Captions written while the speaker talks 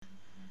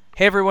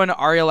Hey everyone,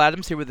 Ariel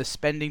Adams here with the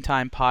Spending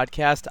Time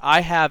podcast. I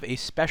have a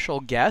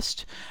special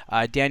guest,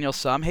 Daniel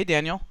Sum. Hey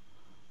Daniel.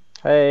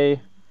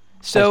 Hey,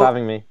 thanks for So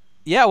having me.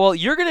 yeah, well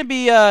you're gonna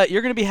be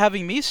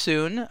having me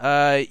soon.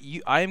 I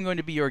am going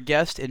to be your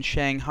guest in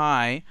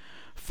Shanghai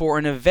for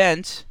an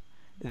event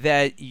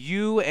that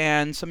you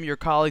and some of your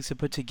colleagues have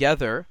put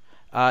together.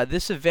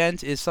 This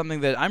event is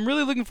something that I'm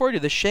really looking forward to,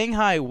 the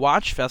Shanghai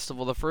Watch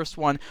Festival, the first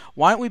one.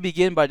 Why don't we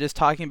begin by just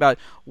talking about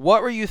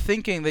what were you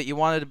thinking that you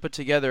wanted to put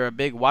together a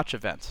big watch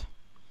event?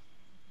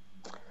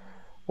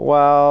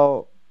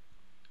 Well,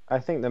 I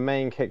think the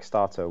main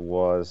Kickstarter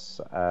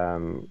was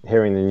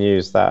hearing the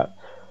news that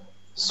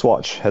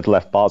Swatch had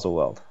left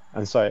Baselworld,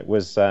 and so it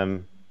was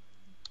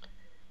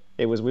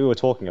we were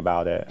talking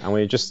about it, and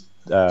we just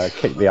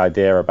kicked the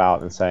idea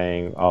about and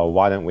saying, oh,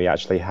 why don't we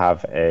actually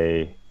have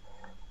a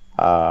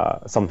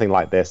something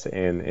like this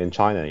in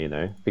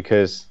China?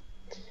 Because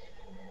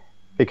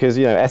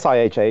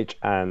SIHH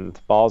and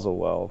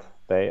Baselworld,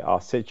 they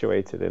are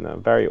situated in a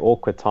very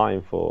awkward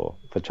time for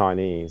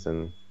Chinese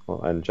and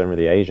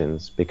generally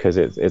Asians because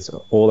it's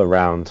all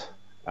around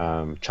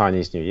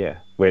Chinese New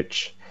Year,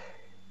 which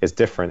is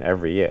different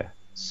every year.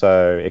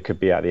 So it could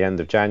be at the end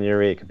of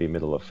January, it could be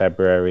middle of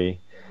February.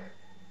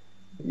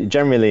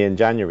 Generally in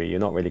January, you're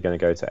not really going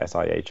to go to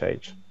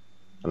SIHH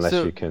unless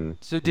So, you can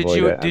so did avoid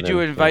you it. And did you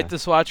then, invite yeah, the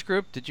Swatch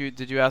group? Did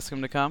you ask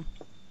them to come?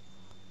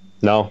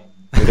 no,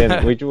 we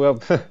didn't. We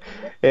well,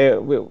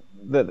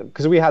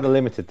 because we had a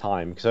limited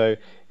time. So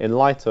in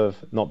light of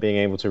not being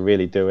able to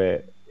really do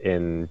it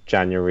in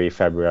January,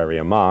 February,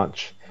 or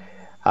March,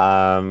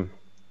 um,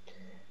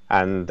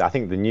 and I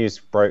think the news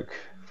broke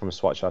from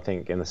Swatch, I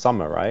think, in the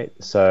summer, right?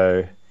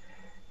 So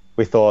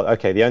we thought,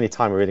 okay, the only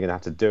time we're really going to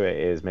have to do it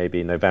is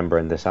maybe November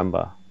and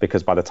December,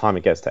 because by the time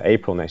it gets to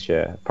April next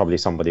year, probably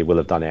somebody will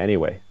have done it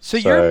anyway. So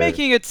you're So,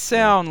 making it yeah.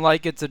 sound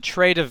like it's a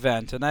trade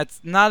event, and that's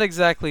not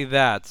exactly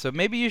that. So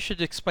maybe you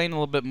should explain a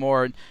little bit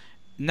more,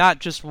 not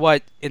just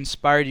what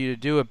inspired you to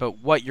do it, but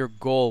what your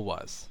goal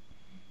was.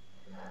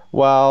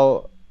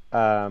 Well,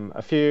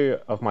 a few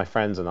of my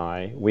friends and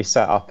I, we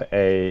set up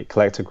a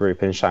collector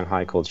group in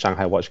Shanghai called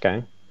Shanghai Watch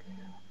Gang,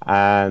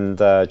 and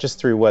just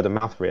through word of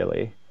mouth,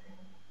 really,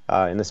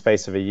 in the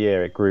space of a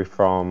year, it grew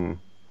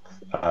from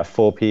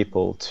 4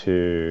 people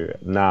to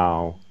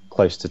now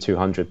close to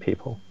 200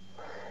 people,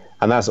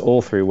 and that's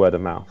all through word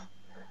of mouth.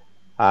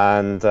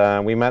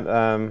 And we met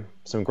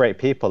some great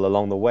people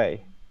along the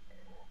way,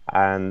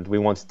 and we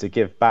wanted to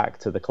give back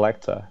to the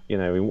collector. We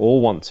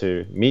all want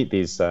to meet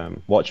these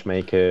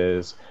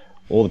watchmakers,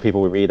 all the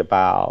people we read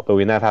about, but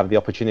we never have the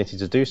opportunity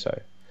to do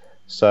so.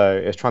 So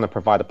it's trying to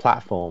provide a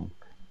platform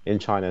in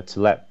China to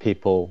let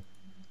people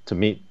to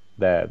meet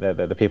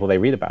the people they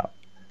read about.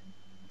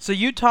 So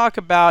you talk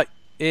about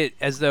it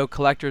as though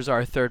collectors are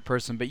a third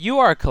person, but you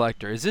are a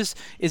collector. Is this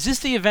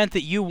the event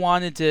that you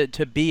wanted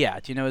to be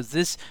at? Is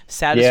this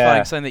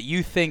satisfying Yeah, something that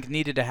you think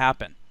needed to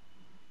happen?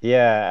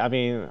 yeah. I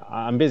mean,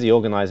 I'm busy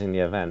organizing the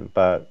event,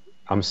 but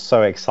I'm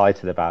so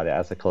excited about it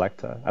as a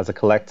collector. As a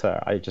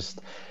collector, I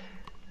just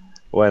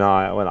when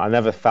I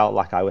never felt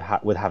like I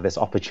would have this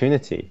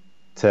opportunity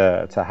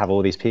to have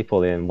all these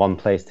people in one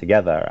place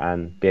together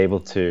and be able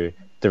to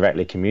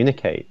directly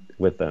communicate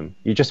with them.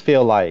 You just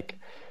feel like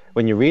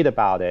when you read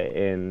about it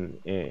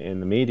in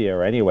the media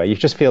or anywhere, you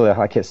just feel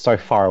like it's so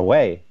far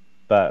away.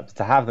 But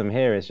to have them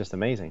here is just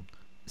amazing.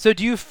 So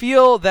do you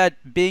feel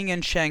that being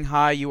in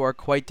Shanghai, you are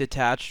quite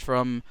detached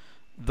from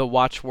the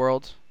watch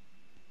world?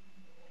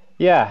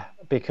 Yeah,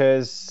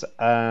 because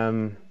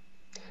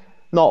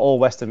not all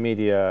Western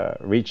media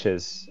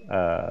reaches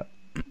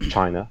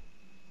China,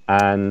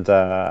 and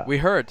We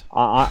heard.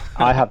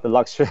 I have the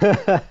luxury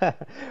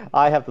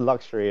I have the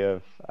luxury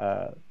of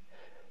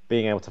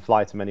being able to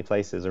fly to many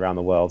places around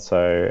the world.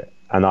 So,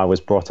 and I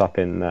was brought up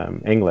in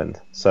England,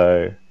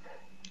 so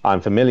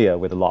I'm familiar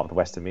with a lot of the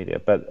Western media,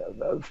 but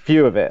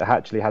few of it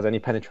actually has any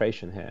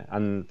penetration here.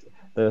 And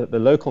the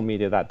local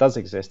media that does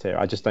exist here,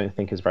 I just don't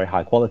think is very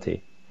high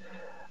quality.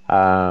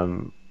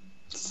 Um,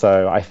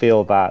 so I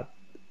feel that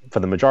for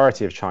the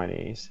majority of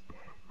Chinese,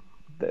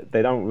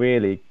 they don't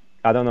really,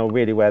 I don't know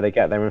really where they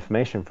get their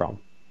information from,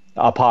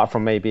 apart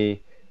from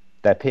maybe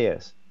their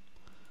peers,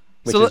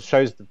 So which let-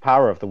 shows the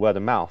power of the word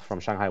of mouth from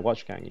Shanghai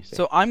Watch Gang, you see,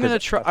 so I'm because gonna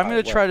try. that's I'm how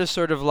gonna it try works. to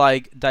sort of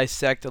like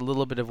dissect a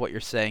little bit of what you're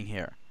saying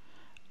here.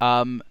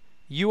 Um,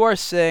 you are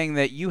saying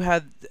that you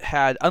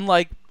had,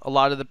 unlike a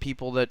lot of the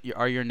people that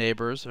are your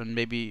neighbors and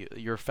maybe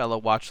your fellow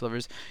watch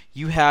lovers,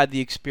 you had the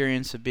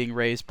experience of being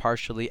raised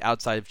partially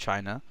outside of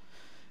China.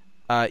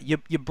 You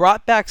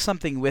brought back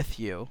something with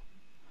you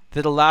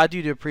that allowed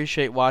you to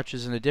appreciate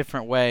watches in a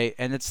different way,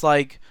 and it's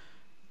like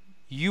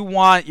you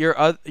want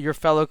your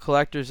fellow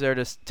collectors there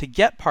to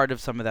get part of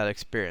some of that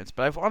experience.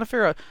 But I want to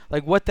figure out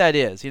like what that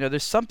is.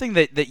 There's something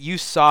that you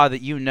saw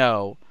that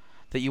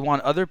that you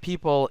want other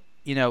people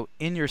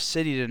in your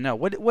city to know.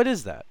 What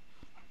is that?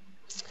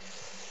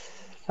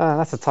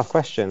 That's a tough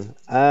question.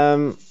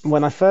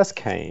 When I first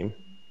came,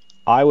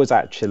 I was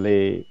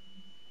actually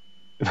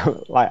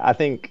like, I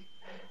think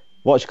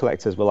watch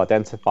collectors will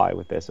identify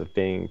with this of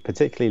being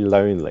particularly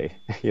lonely.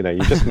 You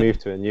just move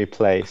to a new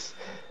place.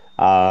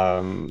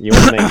 You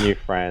want to make new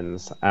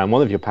friends, and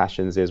one of your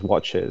passions is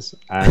watches,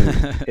 and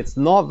it's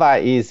not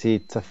that easy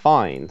to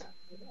find.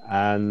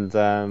 And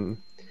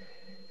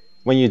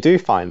when you do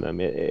find them,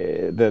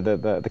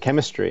 the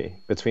chemistry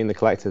between the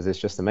collectors is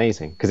just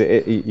amazing because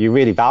you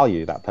really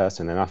value that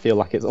person, and I feel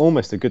like it's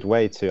almost a good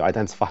way to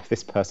identify if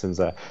this person's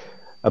a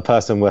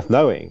person worth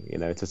knowing,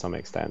 to some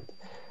extent.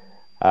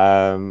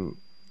 Um,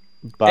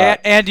 but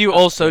And you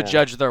also yeah,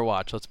 judge their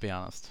watch. Let's be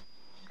honest.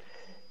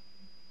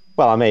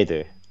 well, I may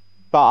do,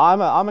 but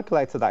I'm a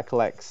collector that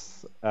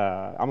collects.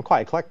 I'm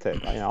quite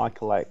eclectic. I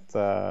collect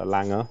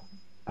Lange,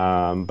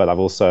 but I've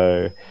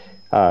also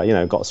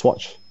got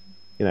Swatch.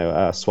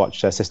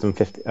 Swatch System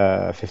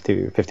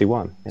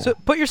 5051. Yeah. So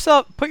put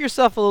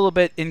yourself a little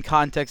bit in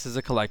context as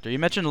a collector. You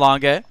mentioned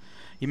Lange.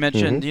 You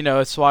mentioned, Mhm.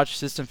 a Swatch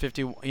System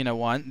 50,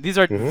 one. These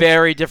are Mhm.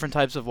 very different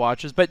types of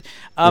watches. But,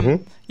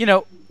 Mhm.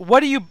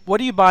 what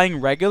are you buying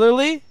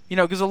regularly?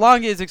 Because a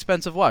Lange is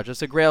expensive watch.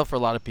 It's a grail for a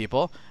lot of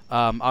people.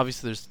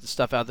 Obviously, there's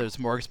stuff out there that's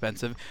more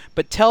expensive.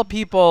 But tell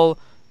people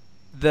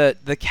the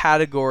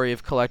category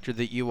of collector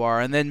that you are,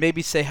 and then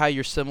maybe say how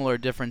you're similar or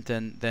different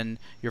than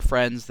your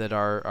friends that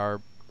are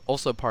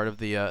also part of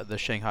the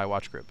Shanghai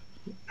Watch Group.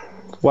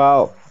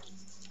 Well,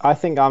 I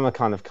think I'm a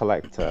kind of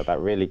collector that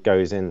really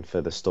goes in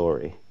for the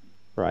story,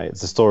 right?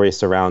 It's the story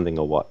surrounding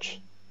a watch.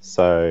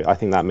 So I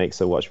think that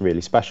makes a watch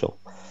really special.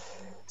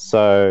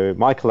 So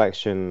my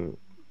collection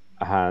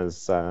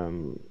has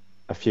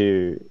a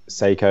few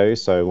Seikos.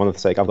 So one of the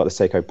Seiko, I've got the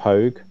Seiko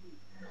Pogue,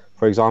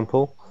 for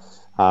example.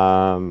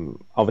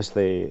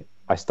 Obviously,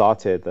 I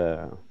started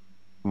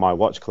my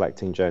watch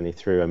collecting journey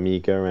through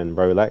Omega and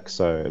Rolex.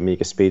 So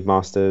Omega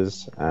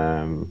Speedmasters,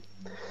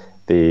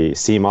 the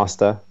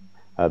Seamaster,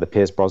 the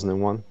Pierce Brosnan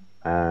one,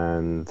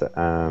 and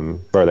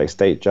Rolex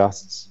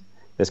Datejusts,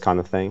 this kind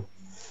of thing.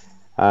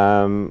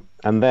 And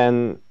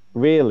then,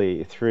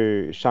 really,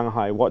 through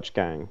Shanghai Watch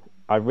Gang,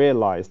 I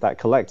realized that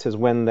collectors,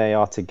 when they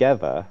are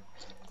together,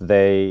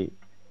 they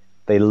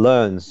they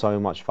learn so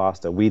much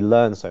faster. We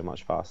learn so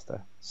much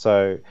faster.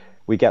 So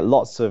we get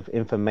lots of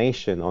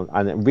information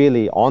and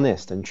really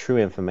honest and true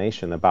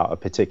information about a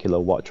particular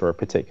watch or a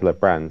particular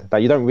brand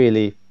that you don't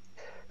really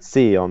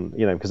see on,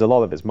 because a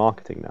lot of it's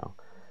marketing now.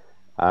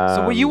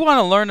 So what you Um, want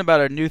to learn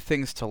about are new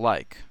things to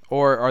like,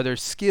 or are there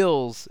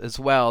skills as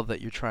well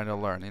that you're trying to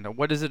learn?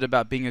 What is it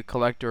about being a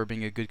collector or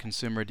being a good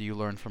consumer do you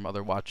learn from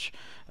other watch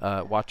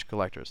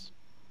collectors?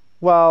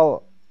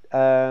 well,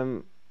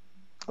 um,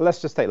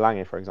 let's just take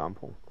Lange for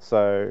example.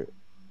 So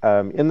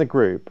in the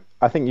group,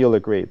 I think you'll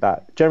agree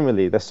that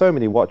generally there's so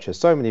many watches,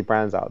 so many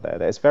brands out there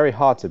that it's very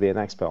hard to be an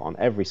expert on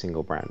every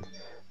single brand.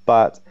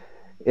 But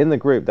in the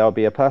group, there'll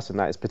be a person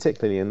that is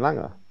particularly in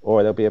Lange,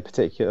 or there'll be a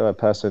particular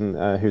person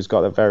who's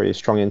got a very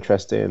strong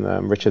interest in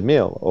Richard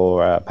Mille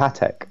or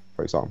Patek,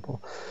 for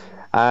example.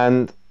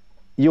 And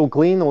you'll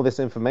glean all this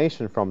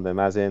information from them,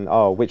 as in,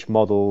 oh, which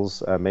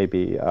models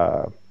maybe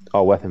are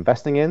worth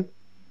investing in,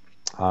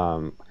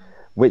 um,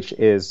 which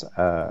is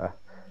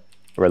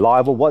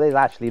reliable, what they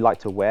actually like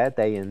to wear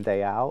day in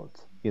day out.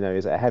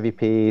 Is it a heavy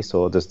piece,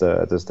 or does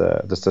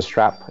the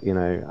strap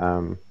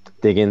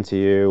dig into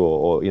you,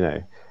 or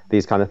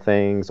these kind of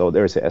things, or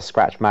there is it a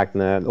scratch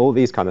magnet, all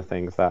these kind of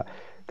things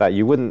that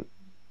you wouldn't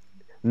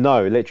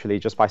know literally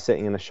just by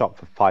sitting in a shop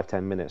for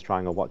 5-10 minutes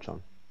trying a watch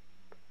on.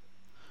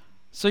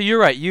 So you're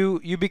right. You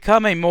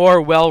become a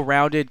more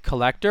well-rounded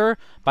collector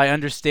by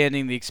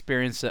understanding the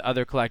experience that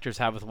other collectors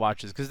have with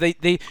watches, because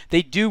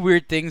they do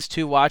weird things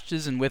to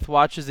watches and with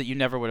watches that you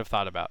never would have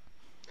thought about.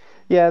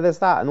 Yeah, there's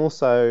that, and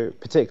also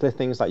particular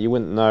things that you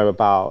wouldn't know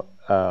about,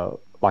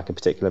 like a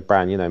particular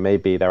brand.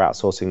 Maybe they're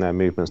outsourcing their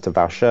movements to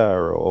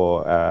Vaucher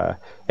or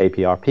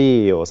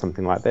APRP or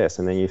something like this,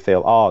 and then you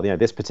feel, oh,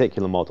 this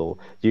particular model.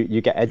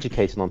 You get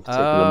educated on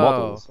particular Oh,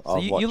 models so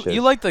of you watches.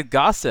 like the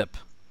gossip.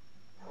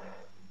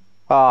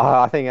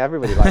 I think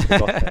everybody likes the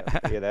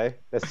gossip.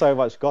 There's so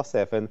much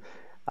gossip, and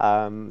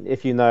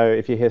if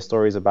you hear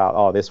stories about,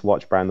 oh, this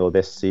watch brand or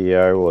this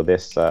CEO or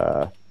this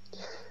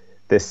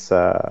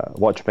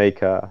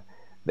watchmaker,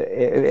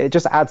 it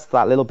just adds to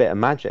that little bit of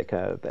magic,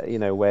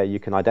 where you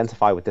can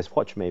identify with this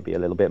watch maybe a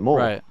little bit more.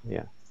 Right.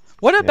 Yeah,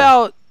 What yeah,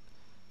 about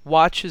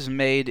watches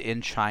made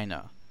in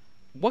China?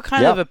 What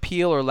kind of yeah.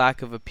 appeal or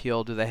lack of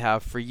appeal do they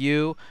have for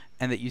you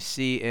and that you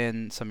see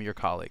in some of your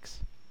colleagues?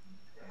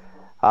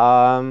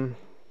 Um,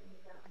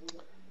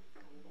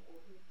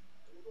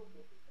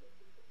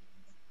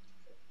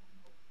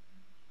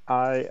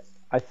 I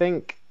I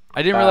think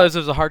I didn't that realize it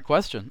was a hard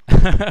question. no,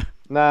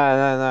 no,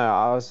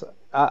 no.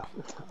 Uh,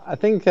 I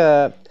think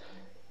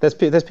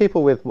there's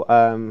people with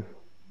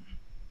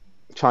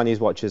Chinese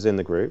watches in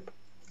the group,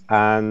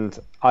 and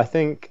I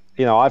think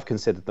I've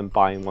considered them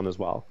buying one as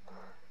well.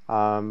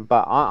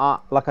 But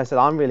like I said,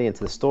 I'm really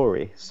into the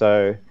story,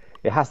 so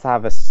it has to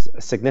have a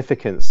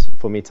significance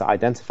for me to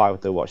identify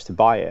with the watch to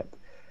buy it.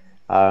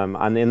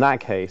 And in that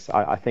case,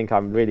 I think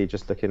I'm really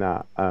just looking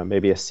at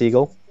maybe a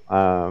Seagull,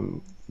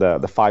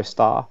 the 5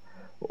 star,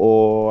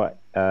 or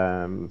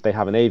they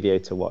have an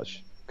Aviator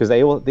watch, because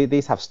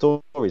these have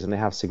stories and they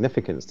have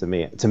significance to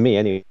me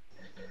anyway.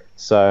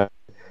 So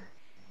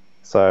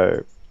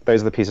so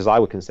those are the pieces I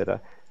would consider.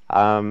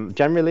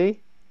 Generally,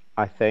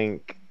 I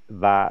think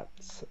that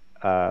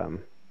um,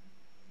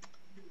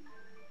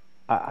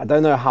 I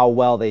don't know how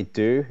well they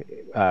do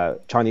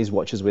Chinese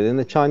watches within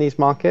the Chinese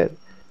market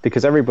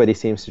because everybody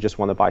seems to just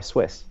want to buy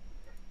Swiss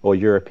or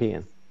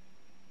European.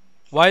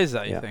 Why is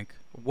that, you Yeah. think?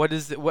 What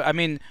is it? I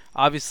mean,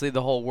 obviously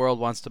the whole world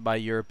wants to buy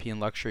European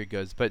luxury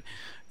goods, but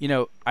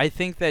I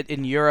think that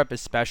in Europe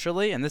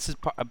especially, and this is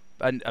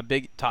a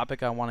big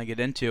topic I want to get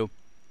into,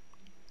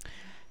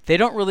 they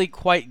don't really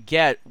quite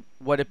get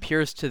what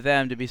appears to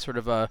them to be sort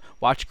of a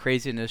watch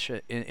craziness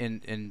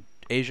in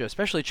Asia,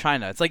 especially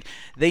China. It's like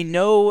they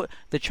know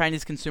the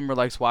Chinese consumer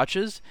likes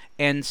watches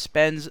and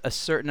spends a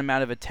certain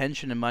amount of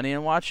attention and money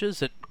on watches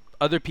that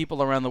other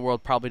people around the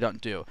world probably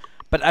don't do.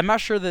 But I'm not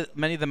sure that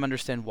many of them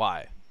understand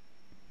why.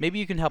 Maybe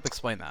you can help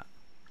explain that.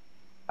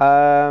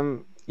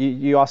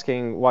 You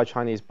asking why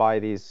Chinese buy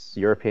these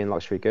European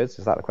luxury goods?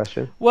 Is that the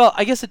question? Well,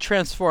 I guess it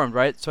transformed,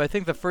 right? So I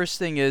think the first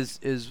thing is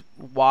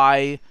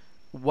why,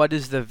 what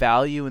is the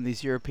value in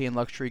these European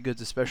luxury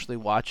goods, especially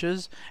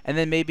watches, and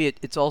then maybe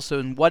it's also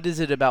in what is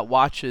it about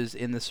watches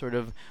in the sort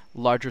of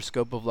larger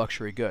scope of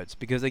luxury goods?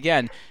 Because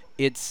again,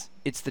 it's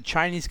the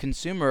Chinese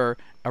consumer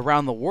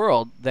around the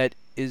world that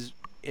is,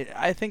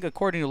 I think,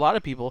 according to a lot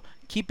of people,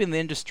 keeping the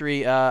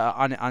industry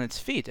on its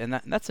feet,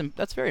 and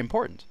that's very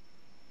important.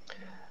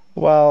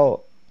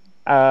 Well,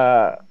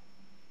 uh,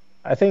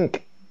 I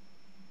think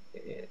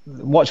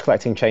watch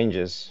collecting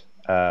changes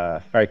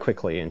very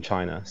quickly in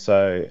China.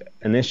 So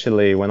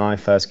initially, when I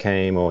first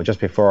came, or just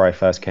before I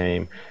first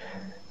came,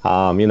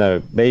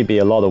 maybe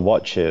a lot of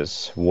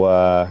watches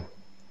were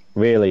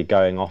really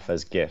going off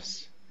as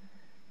gifts.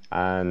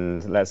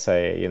 And let's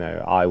say,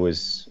 I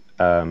was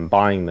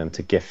buying them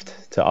to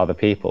gift to other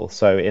people.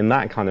 So in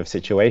that kind of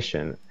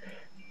situation,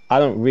 I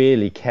don't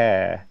really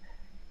care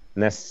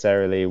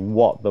necessarily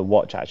what the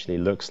watch actually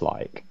looks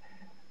like.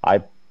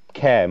 I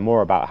care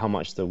more about how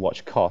much the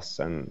watch costs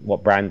and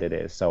what brand it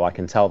is, so I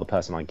can tell the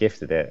person I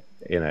gifted it,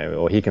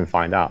 or he can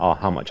find out, oh,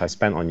 how much I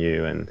spent on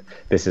you, and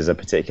this is a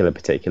particular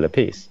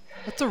piece.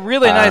 That's a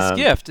really nice Um,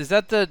 gift. Is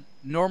that the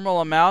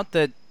normal amount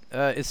that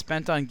is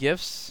spent on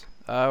gifts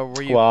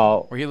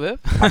well, where you live?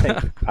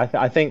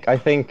 I think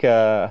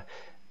the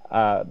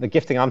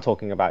gifting I'm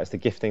talking about is the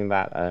gifting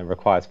that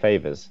requires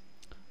favors.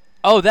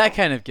 Oh, that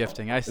kind of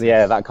gifting. I see.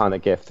 Yeah, that kind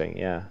of gifting.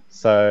 Yeah.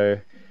 So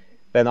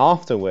then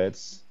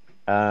afterwards,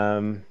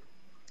 when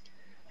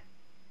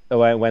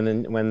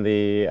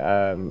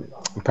the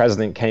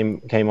president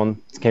came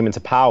into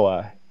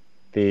power,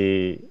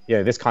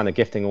 this kind of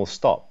gifting all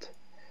stopped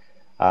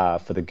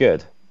for the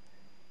good.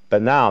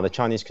 But now the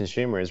Chinese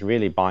consumer is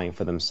really buying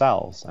for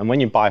themselves, and when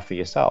you buy for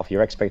yourself,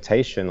 your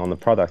expectation on the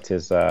product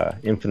is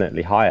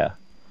infinitely higher.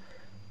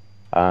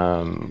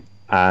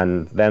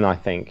 And then I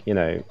think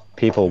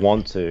people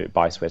want to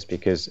buy Swiss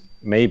because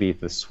maybe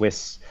the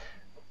Swiss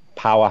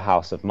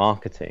powerhouse of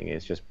marketing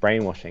is just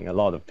brainwashing a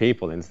lot of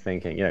people into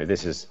thinking,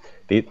 this is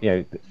the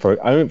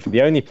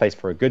only place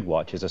for a good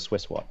watch is a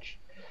Swiss watch.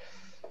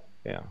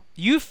 Yeah.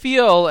 You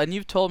feel, and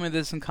you've told me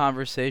this in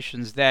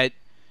conversations, that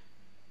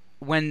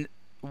when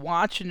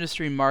watch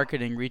industry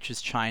marketing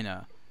reaches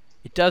China,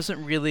 it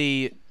doesn't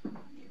really,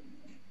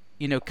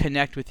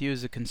 connect with you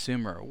as a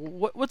consumer.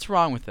 What's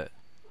wrong with it?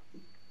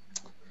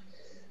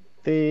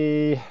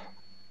 The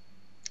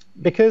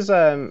Because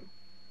I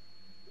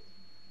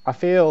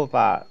feel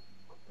that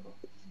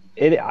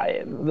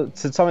to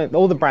something,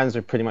 all the brands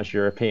are pretty much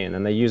European,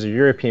 and they use a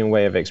European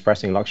way of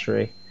expressing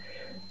luxury,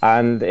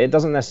 and it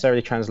doesn't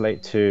necessarily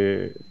translate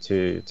to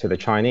the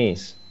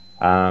Chinese,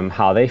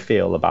 how they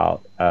feel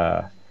about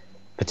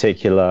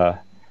particular,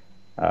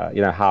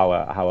 how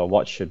a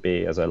watch should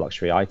be as a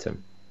luxury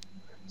item.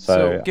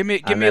 So give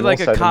me and then like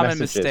a also the common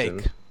messages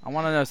mistake. I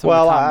want to know some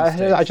well, common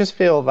mistakes. I just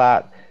feel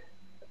that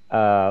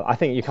I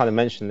think you kind of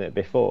mentioned it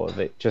before,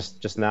 that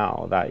just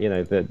now, that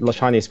the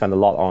Chinese spend a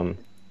lot on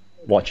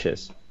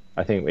watches.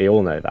 I think we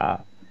all know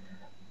that,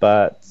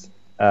 but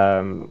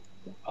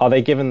are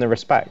they given the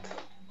respect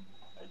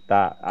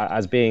that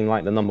as being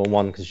like the number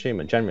one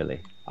consumer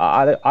generally?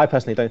 I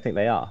personally don't think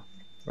they are.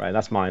 Right,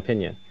 that's my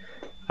opinion.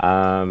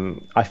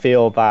 I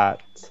feel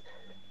that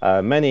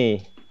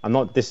many.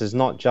 This is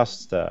not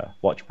just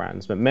watch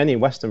brands, but many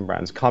Western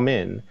brands come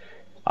in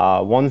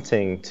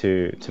wanting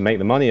to make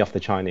the money off the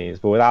Chinese,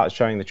 but without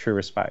showing the true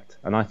respect.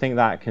 And I think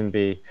that can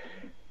be,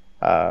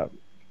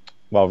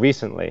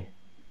 recently,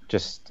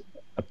 just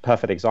a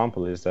perfect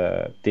example is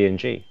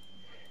D&G,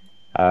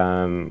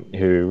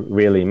 who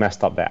really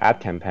messed up their ad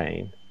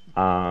campaign.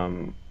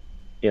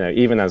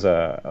 Even as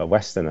a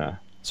Westerner.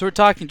 So we're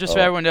talking, just so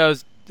everyone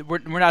knows, we're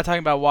not talking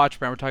about watch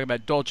brand. We're talking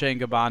about Dolce &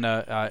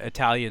 Gabbana,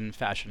 Italian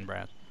fashion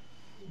brand.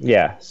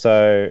 Yeah.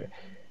 So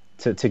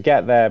to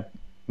get their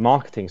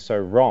marketing so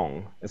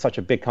wrong, it's such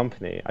a big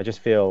company. I just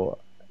feel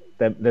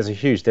there's a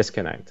huge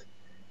disconnect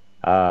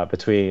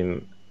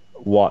between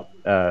what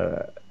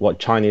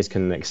Chinese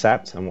can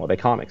accept and what they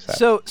can't accept.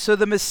 So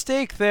the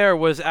mistake there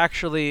was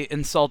actually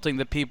insulting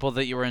the people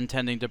that you were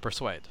intending to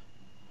persuade.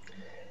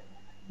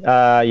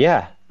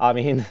 Yeah. I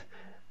mean,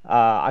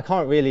 I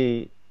can't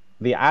really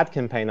the ad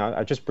campaign,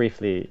 I just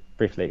briefly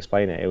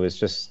explain it. It was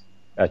just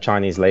a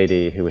Chinese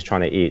lady who was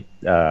trying to eat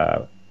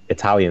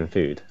Italian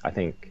food. I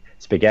think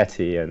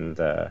spaghetti and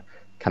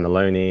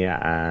cannelloni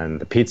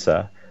and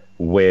pizza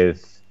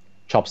with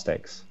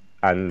chopsticks.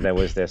 And there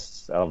was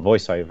this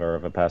voiceover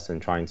of a person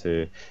trying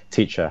to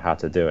teach her how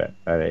to do it.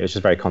 It was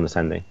just very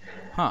condescending.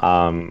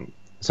 Huh.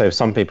 So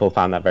some people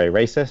found that very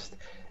racist.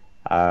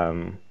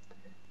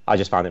 I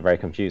just found it very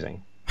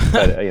confusing.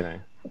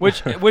 But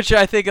Which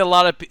I think a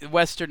lot of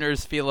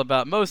Westerners feel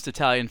about most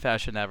Italian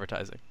fashion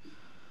advertising.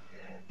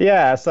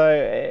 yeah.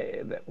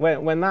 So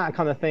when that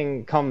kind of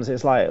thing comes,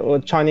 it's like, well,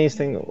 Chinese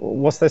thing.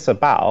 What's this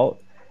about?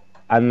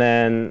 And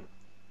then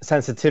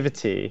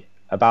sensitivity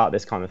about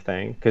this kind of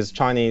thing, because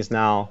Chinese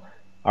now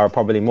are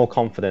probably more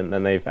confident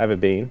than they've ever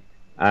been,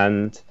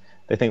 and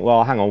they think,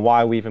 well, hang on,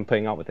 why are we even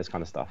putting up with this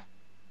kind of stuff?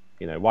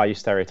 Why are you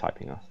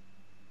stereotyping us?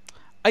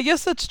 I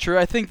guess that's true.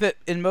 I think that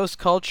in most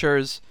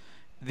cultures,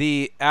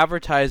 the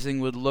advertising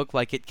would look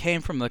like it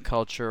came from the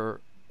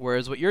culture,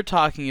 whereas what you're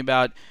talking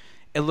about,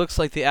 it looks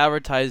like the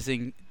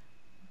advertising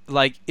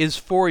like is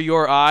for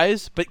your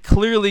eyes, but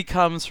clearly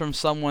comes from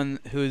someone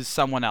who's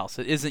someone else.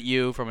 It isn't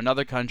you, from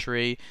another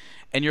country,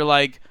 and you're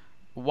like,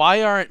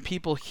 why aren't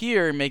people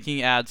here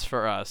making ads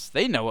for us?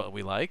 They know what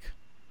we like.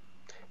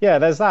 Yeah,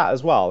 there's that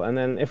as well. And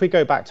then if we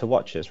go back to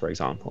watches, for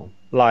example,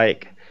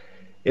 like,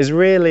 is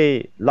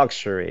really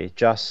luxury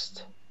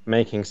just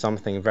making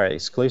something very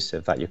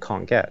exclusive that you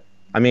can't get?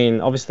 I mean,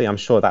 obviously, I'm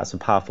sure that's a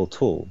powerful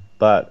tool,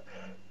 but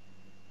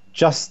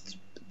just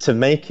to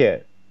make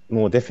it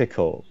more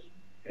difficult,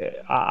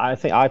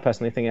 I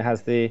personally think it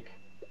has the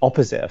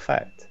opposite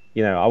effect.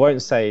 I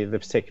won't say the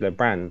particular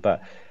brand,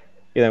 but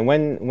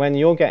when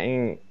you're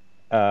getting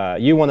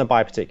you want to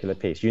buy a particular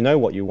piece, you know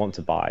what you want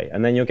to buy,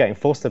 and then you're getting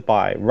forced to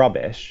buy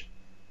rubbish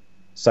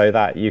so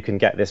that you can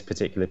get this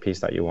particular piece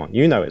that you want.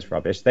 You know it's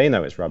rubbish, they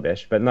know it's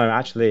rubbish, but no,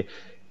 actually,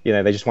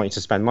 they just want you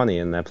to spend money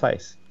in their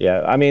place.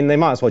 Yeah, I mean, they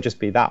might as well just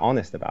be that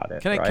honest about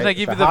it. Can right? I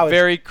give you the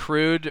very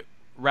crude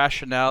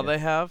rationale they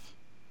have?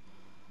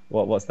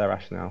 What's their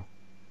rationale?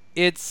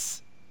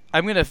 It's,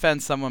 I'm going to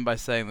offend someone by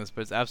saying this,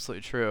 but it's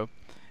absolutely true.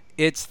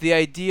 It's the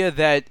idea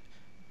that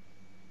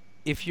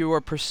if you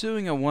are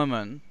pursuing a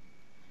woman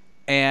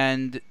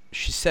and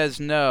she says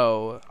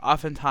no,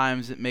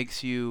 oftentimes it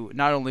makes you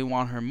not only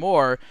want her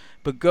more,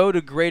 but go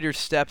to greater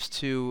steps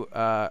to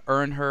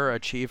earn her,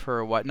 achieve her,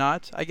 or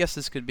whatnot. I guess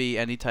this could be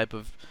any type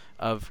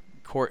of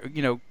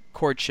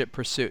courtship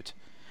pursuit.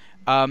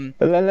 But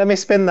let me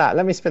spin that.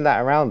 Let me spin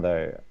that around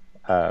though,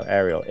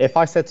 Ariel. If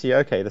I said to you,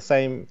 okay, the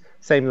same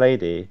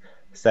lady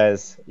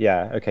says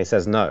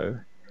says no,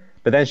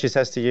 but then she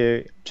says to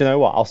you, do you know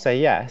what? I'll say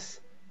yes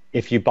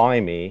if you buy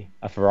me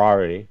a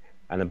Ferrari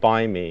and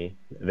buy me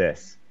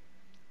this.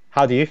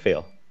 How do you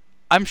feel?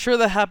 I'm sure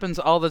that happens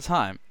all the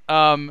time.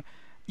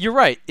 You're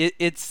right.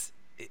 It's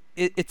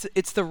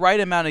the right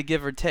amount of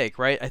give or take,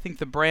 right? I think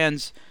the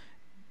brands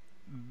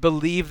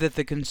believe that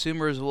the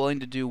consumer is willing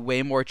to do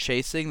way more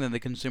chasing than the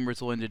consumer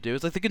is willing to do.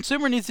 It's like the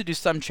consumer needs to do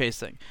some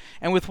chasing.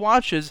 And with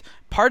watches,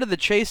 part of the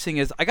chasing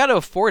is I got to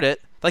afford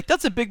it. Like,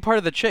 that's a big part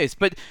of the chase.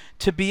 But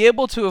to be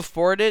able to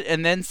afford it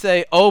and then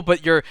say, oh,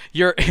 but your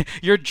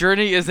your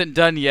journey isn't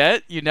done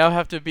yet, you now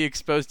have to be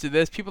exposed to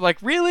this. People are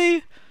like,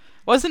 really?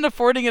 Wasn't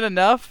affording it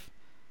enough?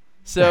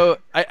 So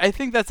I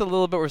think that's a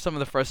little bit where some of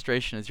the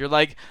frustration is. You're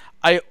like,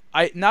 I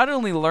not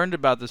only learned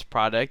about this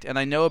product, and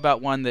I know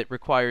about one that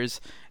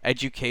requires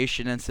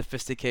education and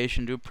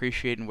sophistication to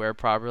appreciate and wear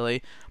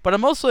properly, but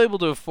I'm also able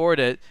to afford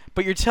it,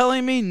 but you're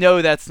telling me,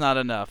 no, that's not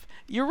enough.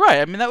 You're right.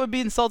 I mean, that would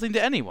be insulting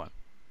to anyone.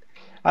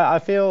 I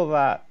feel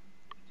that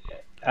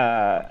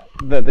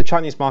the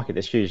Chinese market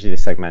is hugely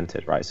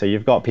segmented, right? So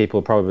you've got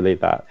people probably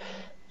that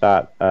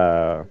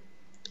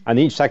and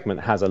each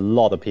segment has a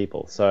lot of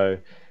people. So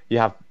you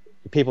have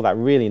people that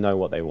really know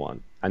what they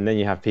want, and then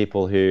you have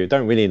people who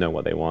don't really know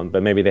what they want,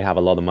 but maybe they have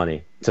a lot of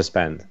money to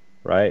spend,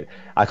 right?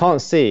 I can't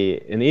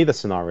see in either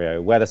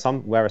scenario where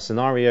a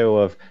scenario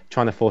of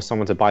trying to force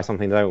someone to buy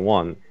something they don't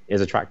want is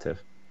attractive,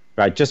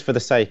 right? Just for the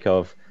sake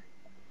of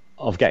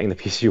getting the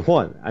piece you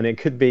want, and it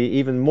could be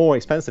even more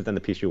expensive than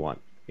the piece you want.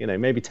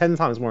 Maybe 10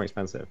 times more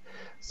expensive.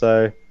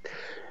 So,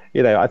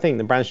 I think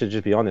the brand should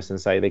just be honest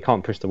and say they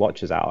can't push the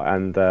watches out,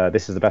 and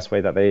this is the best way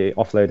that they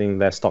offloading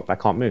their stock that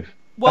can't move.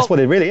 Well, that's what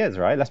it really is,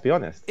 right? Let's be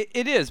honest.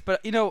 It is,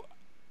 but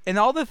in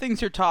all the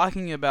things you're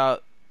talking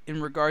about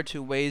in regard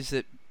to ways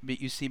that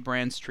you see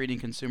brands treating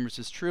consumers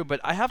is true, but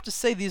I have to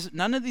say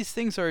none of these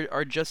things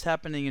are just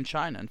happening in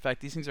China. In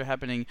fact, these things are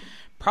happening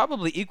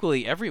probably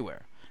equally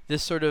everywhere.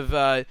 This sort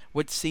of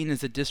what's seen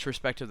as a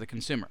disrespect of the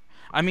consumer.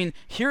 I mean,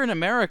 here in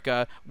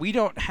America, we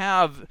don't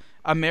have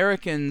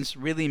Americans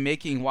really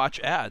making watch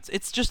ads.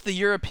 It's just the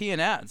European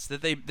ads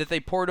that they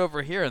poured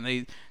over here,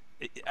 and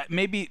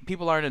maybe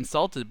people aren't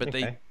insulted, but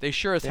they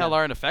sure as hell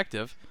aren't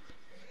effective.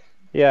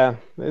 Yeah,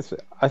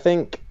 I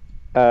think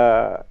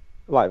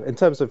like in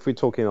terms of if we're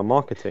talking on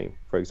marketing,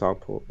 for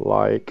example,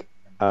 like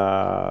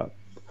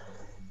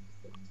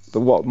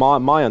but what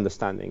my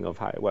understanding of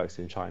how it works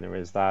in China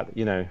is that,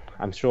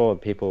 I'm sure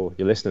people,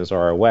 your listeners,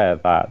 are aware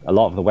that a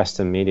lot of the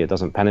Western media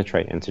doesn't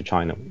penetrate into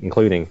China,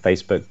 including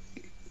Facebook,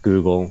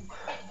 Google,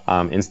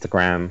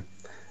 Instagram,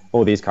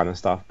 all these kind of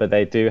stuff. But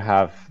they do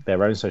have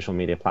their own social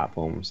media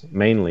platforms,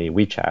 mainly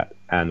WeChat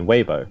and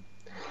Weibo.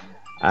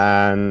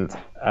 And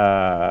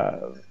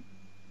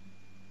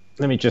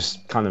let me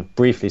just kind of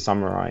briefly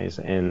summarize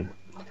in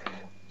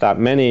that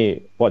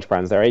many watch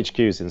brands, their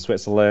HQs in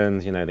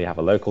Switzerland, they have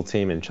a local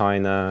team in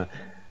China.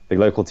 The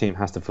local team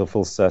has to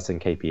fulfill certain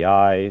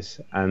KPIs.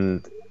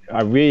 And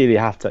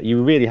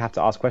you really have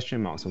to ask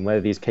question marks on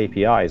whether these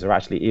KPIs are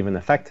actually even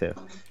effective,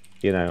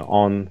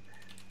 on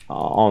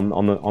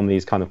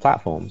these kind of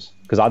platforms.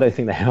 Because I don't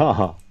think they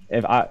are.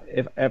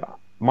 If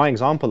my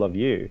example of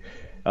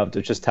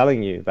just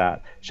telling you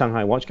that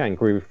Shanghai Watch Gang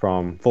grew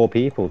from 4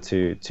 people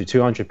to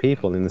 200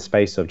 people in the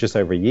space of just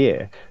over a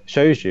year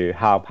shows you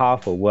how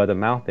powerful word of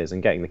mouth is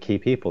in getting the key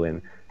people in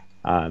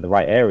the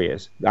right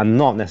areas, and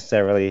not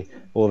necessarily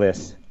all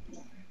this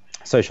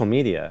social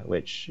media,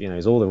 which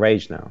is all the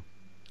rage now.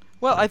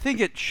 Well, I think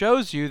it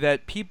shows you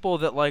that people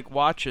that like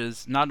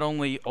watches not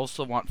only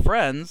also want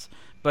friends,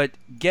 but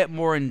get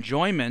more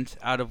enjoyment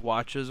out of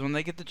watches when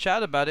they get to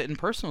chat about it in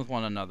person with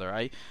one another.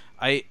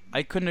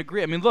 I couldn't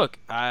agree. I mean, look,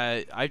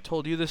 I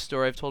told you this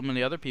story. I've told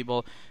many other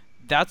people.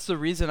 That's the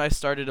reason I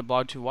started a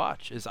blog to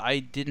watch, is I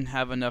didn't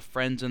have enough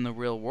friends in the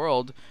real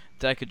world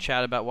that I could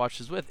chat about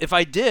watches with. If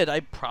I did, I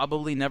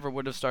probably never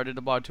would have started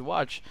a blog to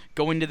watch,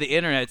 going to the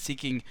internet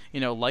seeking,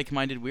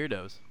 like-minded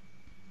weirdos.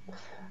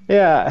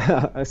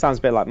 Yeah, it sounds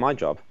a bit like my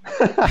job.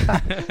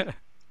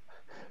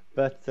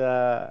 But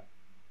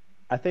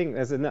I think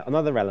there's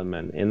another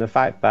element in the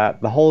fact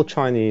that the whole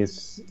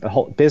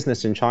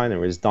business in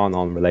China is done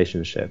on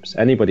relationships.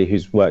 Anybody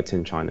who's worked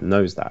in China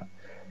knows that,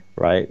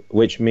 right?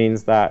 Which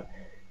means that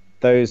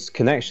those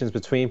connections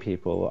between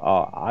people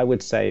are, I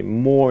would say,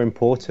 more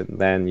important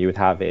than you would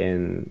have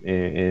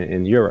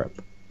in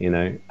Europe.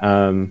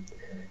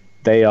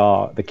 They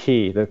are the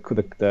key,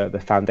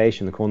 the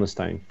foundation, the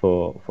cornerstone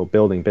for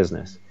building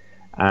business.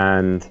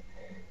 And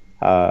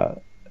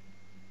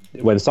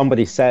when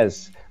somebody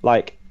says,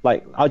 like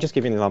I'll just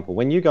give you an example.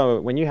 When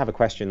you have a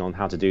question on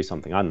how to do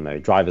something, I don't know,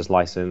 driver's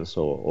license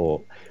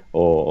or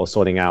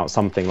sorting out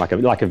something like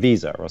a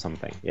visa or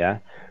something, yeah,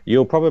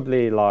 you'll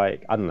probably,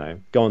 like, I don't know,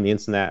 go on the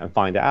internet and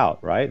find it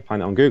out, right?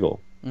 Find it on Google.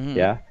 Mm-hmm.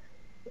 Yeah.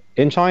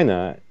 In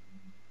China,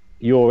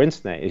 your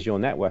internet is your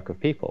network of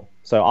people.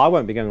 So I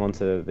won't be going on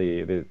to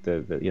the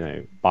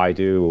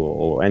Baidu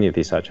or any of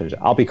these search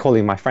engines. I'll be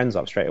calling my friends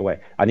up straight away.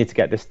 I need to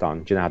get this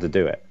done. Do you know how to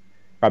do it?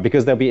 Right,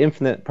 because there'll be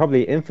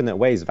probably infinite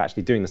ways of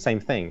actually doing the same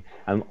thing,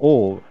 and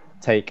all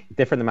take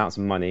different amounts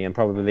of money and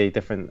probably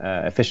different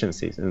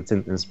efficiencies in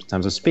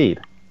terms of speed.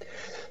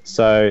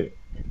 So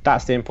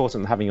that's the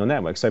importance of having your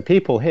network. So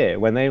people here,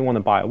 when they want to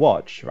buy a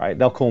watch, right,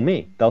 they'll call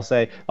me. They'll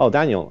say, "Oh,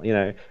 Daniel,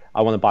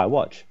 I want to buy a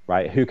watch,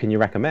 right? Who can you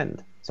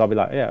recommend?" So I'll be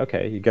like, "Yeah,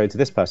 okay, you go to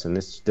this person.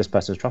 This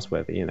person's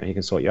trustworthy. He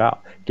can sort you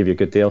out, give you a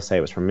good deal, say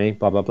it was from me,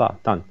 blah blah blah,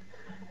 done."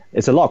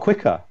 It's a lot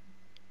quicker,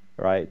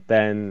 right,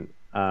 than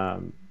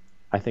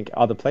I think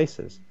other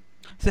places.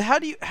 So how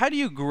do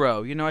you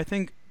grow? I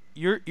think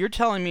you're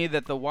telling me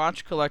that the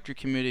watch collector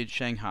community in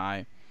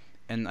Shanghai,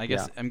 and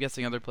I'm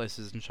guessing other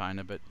places in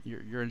China, but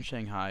you're in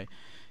Shanghai,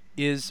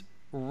 is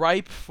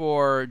ripe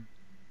for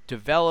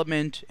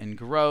development and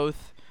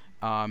growth,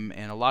 and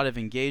a lot of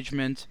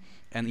engagement.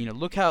 And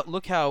look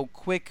how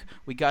quick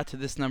we got to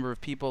this number of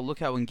people.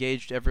 Look how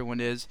engaged everyone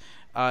is.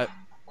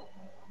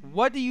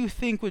 What do you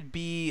think would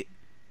be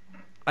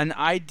an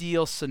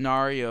ideal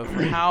scenario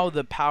for how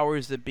the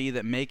powers that be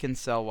that make and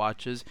sell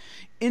watches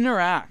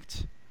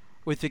interact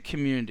with the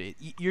community?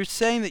 You're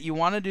saying that you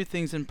want to do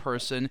things in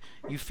person.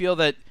 You feel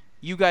that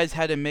you guys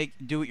had to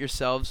do it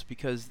yourselves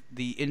because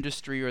the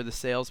industry or the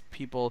sales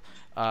people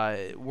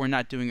were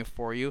not doing it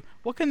for you.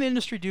 What can the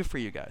industry do for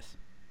you guys?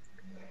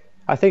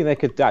 I think they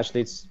could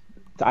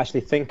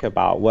actually think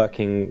about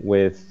working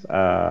with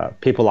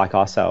people like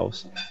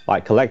ourselves,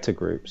 like collector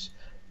groups,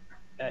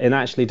 in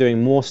actually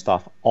doing more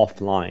stuff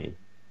offline.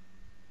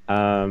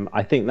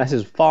 I think this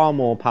is far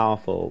more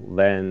powerful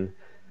than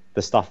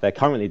the stuff they're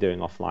currently doing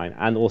offline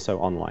and also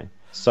online.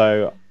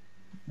 So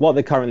what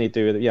they currently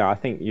do, I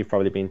think you've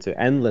probably been to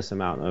endless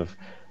amount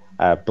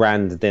of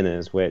brand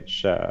dinners,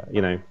 which,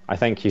 I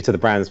thank you to the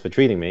brands for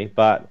treating me,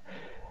 but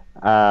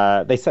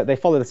they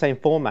follow the same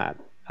format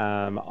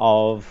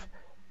of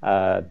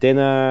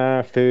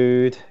dinner,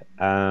 food,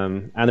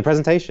 and the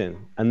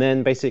presentation. And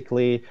then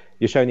basically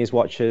you're showing these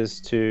watches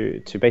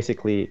to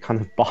basically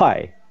kind of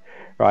buy.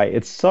 Right,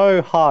 it's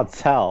so hard to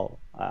tell.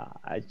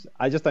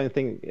 I just don't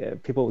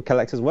think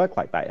collectors work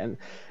like that.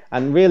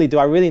 And really, do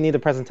I really need a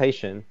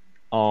presentation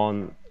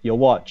on your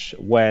watch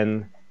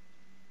when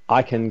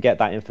I can get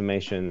that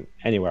information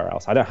anywhere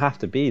else? I don't have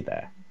to be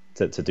there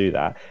to do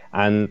that.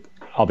 And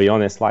I'll be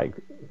honest, like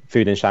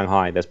food in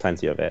Shanghai, there's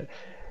plenty of it.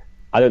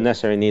 I don't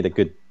necessarily need a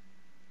good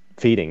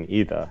feeding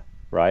either,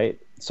 right?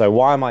 So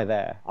why am I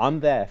there?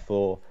 I'm there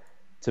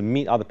to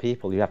meet other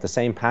people who have the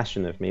same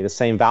passion of me, the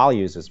same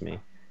values as me.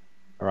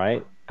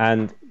 Right,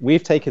 And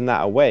we've taken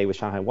that away with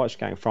Shanghai Watch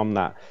Gang from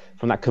that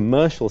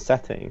commercial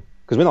setting,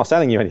 because we're not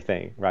selling you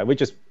anything, right? We're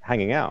just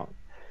hanging out.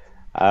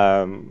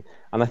 And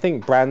I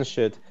think brands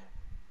should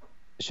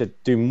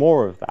do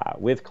more of that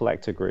with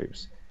collector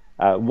groups.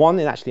 One,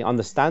 in actually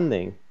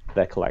understanding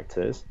their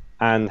collectors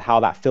and how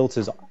that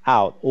filters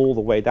out all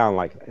the way down,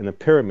 like in a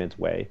pyramid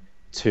way,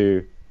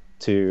 to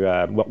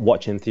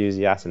watch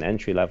enthusiasts and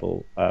entry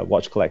level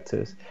watch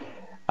collectors,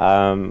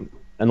 and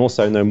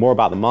also know more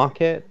about the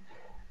market.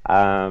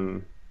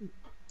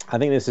 I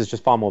think this is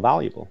just far more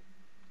valuable.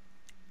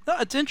 No,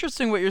 it's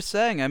interesting what you're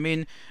saying. I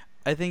mean,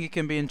 I think it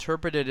can be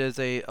interpreted as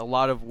a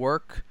lot of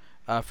work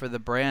for the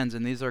brands,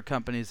 and these are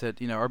companies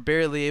that are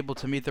barely able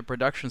to meet their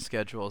production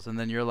schedules, and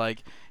then you're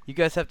like, you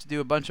guys have to do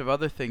a bunch of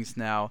other things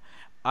now.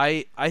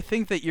 I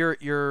think that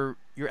you're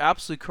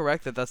absolutely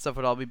correct that stuff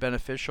would all be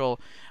beneficial.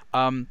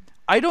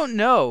 I don't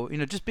know,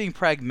 just being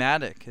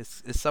pragmatic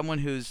as someone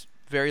who's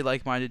very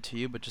like-minded to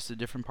you, but just a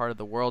different part of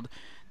the world,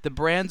 the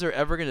brands are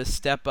ever going to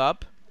step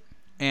up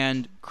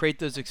and create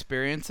those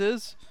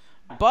experiences,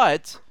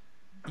 but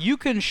you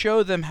can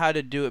show them how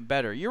to do it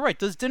better. You're right.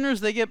 Those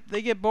dinners, they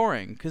get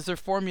boring because they're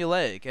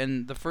formulaic,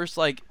 and the first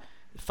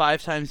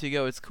 5 times you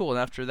go, it's cool, and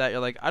after that, you're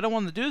like, I don't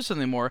want to do this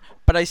anymore,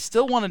 but I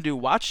still want to do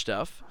watch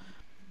stuff.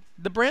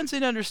 The brands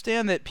need to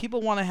understand that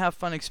people want to have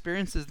fun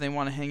experiences, and they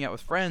want to hang out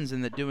with friends,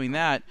 and that doing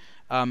that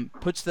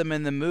puts them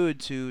in the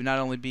mood to not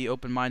only be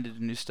open-minded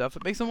to new stuff,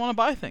 it makes them want to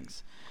buy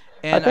things.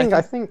 And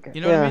I think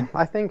you know what I mean?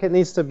 I think it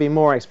needs to be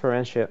more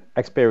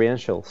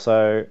experiential.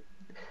 So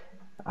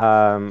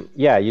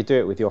you do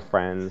it with your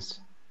friends.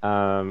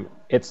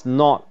 It's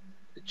not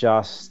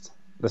just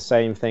the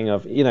same thing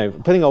of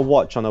putting a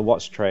watch on a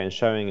watch tray and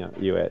showing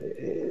you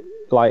it.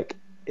 Like,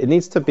 it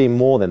needs to be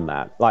more than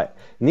that. Like,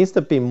 it needs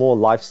to be more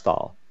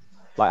lifestyle.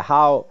 Like,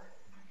 how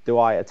do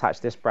I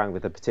attach this brand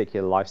with a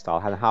particular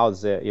lifestyle, and how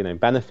does it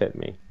benefit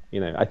me?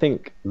 I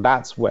think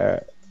that's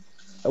where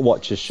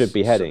watches should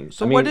be heading.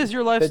 So what is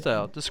your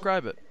lifestyle?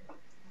 Describe it.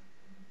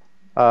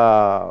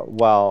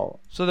 Well.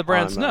 So the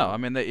brands know. I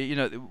mean,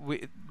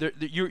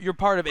 you're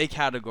part of a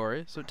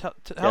category. So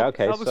help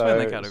explain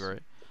that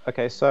category.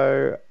 Okay,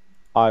 so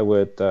I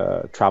would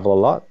travel a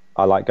lot.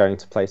 I like going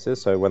to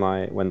places. So when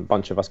a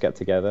bunch of us get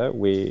together,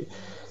 we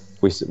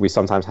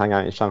sometimes hang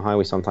out in Shanghai.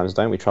 We sometimes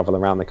don't. We travel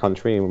around the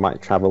country. We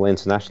might travel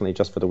internationally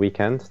just for the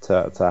weekend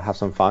to have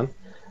some fun.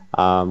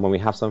 When we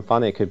have some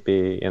fun, it could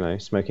be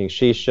smoking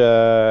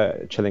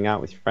shisha, chilling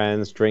out with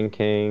friends,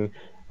 drinking.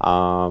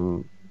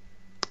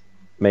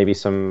 Maybe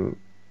some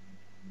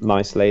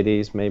nice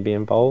ladies may be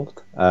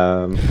involved. We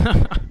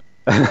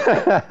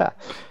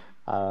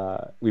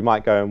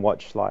might go and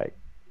watch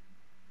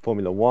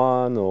Formula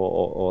One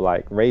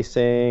or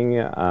racing.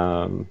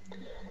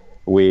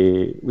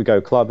 We go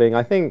clubbing.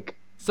 I think.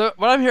 So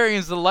what I'm hearing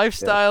is the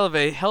lifestyle of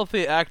a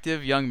healthy,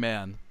 active young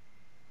man.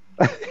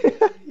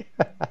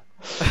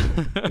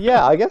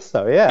 Yeah, I guess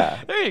so. Yeah.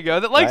 There you go.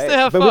 That likes to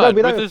have fun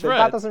with his friends.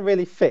 That doesn't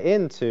really fit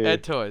into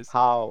Ed Toys.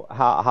 How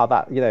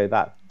that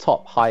that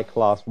top high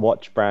class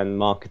watch brand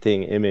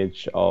marketing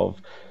image of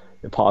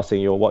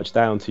passing your watch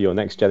down to your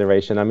next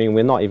generation. I mean,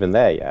 we're not even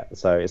there yet,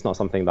 so it's not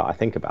something that I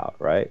think about,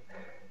 right?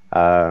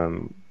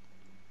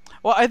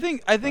 Well, I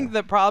think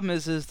the problem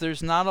is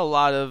there's not a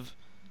lot of,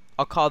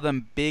 I'll call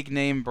them big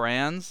name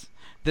brands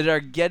that are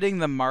getting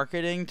the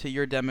marketing to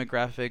your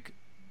demographic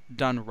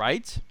done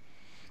right.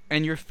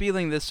 And you're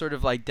feeling this sort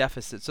of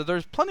deficit. So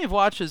there's plenty of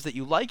watches that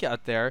you like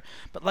out there,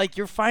 but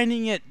you're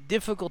finding it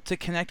difficult to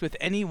connect with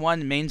any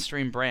one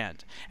mainstream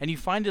brand. And you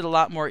find it a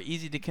lot more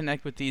easy to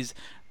connect with these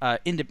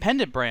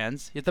independent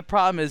brands. Yet the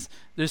problem is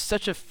there's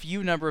such a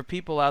few number of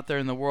people out there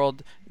in the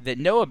world that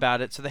know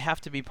about it, so they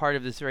have to be part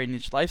of this very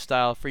niche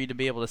lifestyle for you to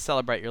be able to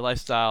celebrate your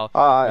lifestyle.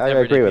 I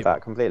agree with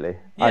that completely.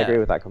 Yeah. I agree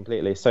with that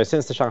completely. So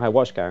since the Shanghai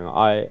Watch Gang,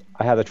 I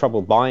had the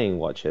trouble buying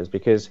watches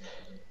because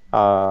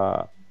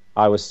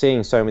I was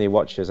seeing so many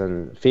watches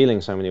and feeling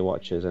so many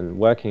watches and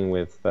working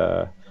with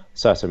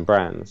certain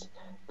brands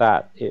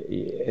that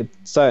it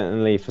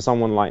certainly, for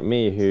someone like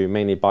me who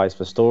mainly buys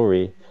for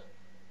story,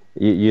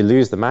 you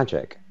lose the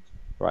magic,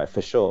 right,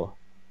 for sure.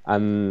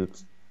 And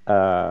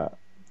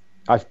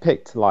I've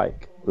picked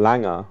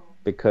Lange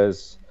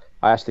because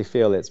I actually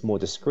feel it's more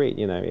discreet.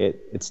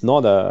 It's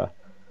not a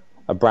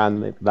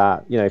brand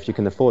that, if you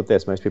can afford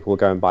this, most people will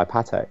go and buy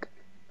Patek,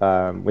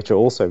 which are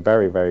also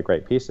very, very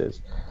great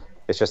pieces.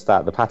 It's just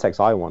that the Pateks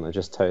I want are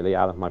just totally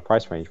out of my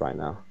price range right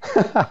now.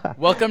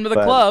 Welcome to the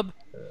club.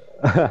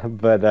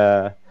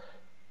 But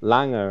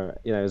Lange,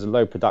 is a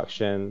low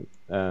production.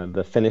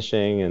 The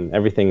finishing and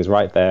everything is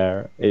right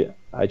there.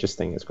 I just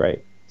think it's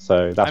great.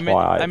 So that's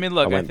why I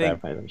went there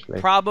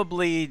eventually.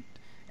 Probably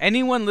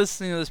anyone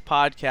listening to this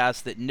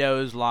podcast that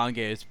knows Lange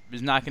is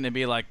not going to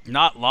be like,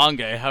 not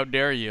Lange, how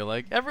dare you?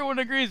 Everyone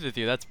agrees with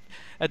you. That's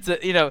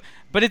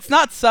but it's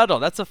not subtle.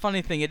 That's a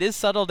funny thing. It is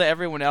subtle to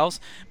everyone else,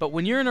 but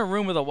when you're in a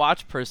room with a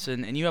watch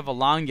person and you have a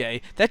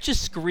Lange, that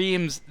just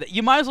screams that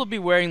you might as well be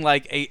wearing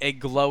a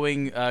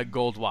glowing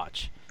gold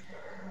watch.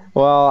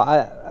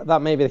 Well,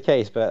 that may be the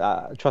case,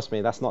 but trust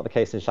me, that's not the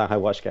case in Shanghai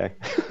Watch Gang.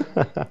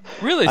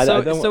 Really?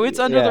 So it's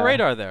under the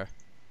radar there.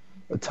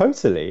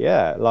 Totally,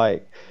 yeah.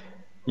 Like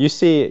you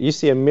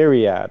see a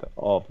myriad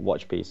of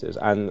watch pieces,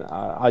 and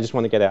I just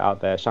want to get it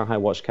out there. Shanghai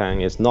Watch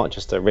Gang is not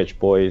just a rich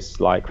boys,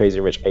 like crazy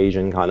rich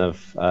Asian kind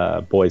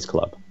of boys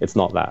club. It's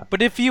not that,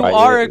 But if you right?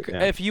 are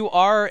Yeah, if you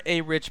are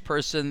a rich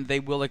person, they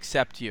will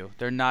accept you.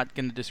 They're not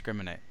going to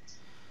discriminate.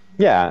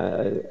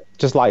 yeah.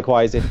 Just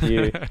likewise, if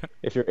you're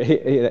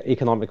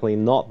economically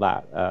not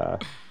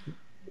that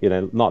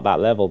not that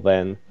level,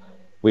 then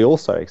we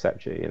also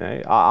accept you.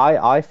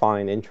 I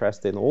find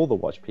interest in all the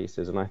watch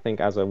pieces, and I think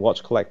as a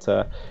watch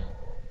collector,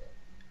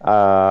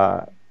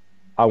 uh,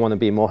 I want to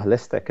be more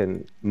holistic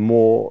and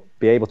more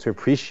be able to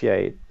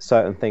appreciate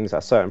certain things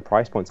at certain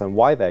price points and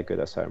why they're good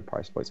at certain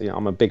price points.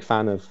 I'm a big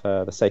fan of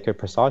the Seiko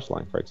Presage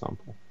line, for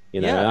example.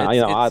 Yeah,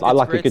 I it's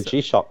like a great good stuff.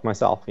 G-Shock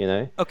myself.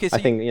 Okay, I so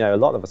think a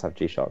lot of us have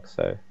G-Shocks.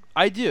 So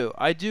I do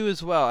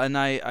as well, and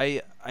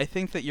I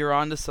think that you're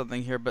onto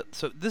something here. But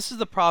so this is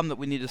the problem that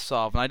we need to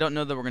solve, and I don't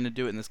know that we're going to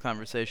do it in this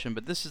conversation,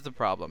 but this is the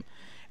problem.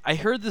 I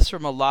heard this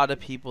from a lot of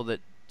people that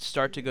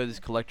start to go to these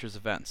collectors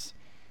events.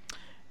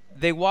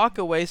 They walk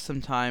away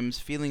sometimes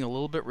feeling a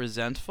little bit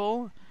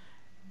resentful,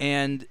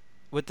 and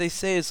what they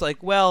say is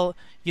like, well,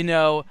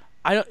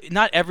 I don't,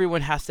 not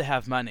everyone has to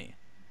have money.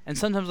 And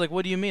sometimes like,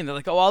 what do you mean? They're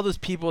like, oh, all those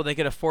people, they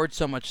could afford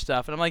so much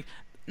stuff. And I'm like,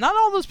 not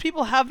all those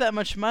people have that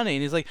much money.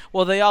 And he's like,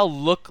 well, they all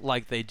look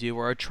like they do,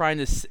 or are trying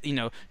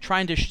to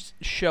trying to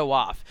show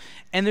off.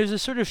 And there's a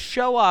sort of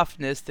show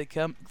offness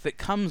that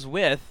comes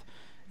with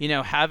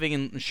having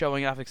and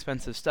showing off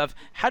expensive stuff.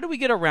 How do we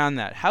get around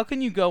that? How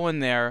can you go in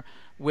there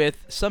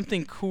with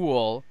something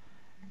cool,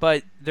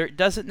 but there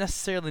doesn't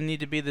necessarily need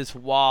to be this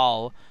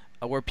wall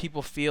where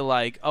people feel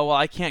like, oh, well,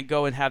 I can't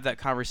go and have that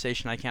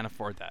conversation. I can't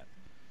afford that.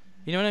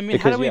 You know what I mean?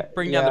 How do because we yeah,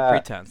 bring down the yeah.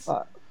 pretense?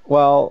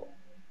 Well,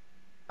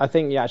 I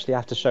think you actually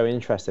have to show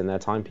interest in their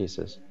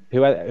timepieces.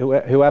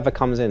 Whoever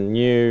comes in,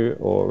 new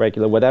or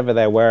regular, whatever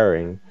they're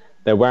wearing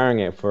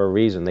it for a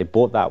reason. They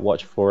bought that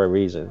watch for a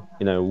reason.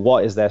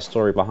 What is their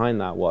story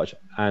behind that watch?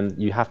 And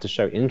you have to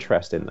show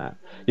interest in that.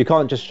 You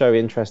can't just show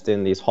interest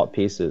in these hot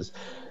pieces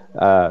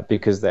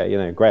because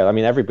they're, great. I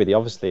mean, everybody,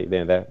 obviously,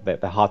 they're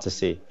hard to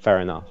see. Fair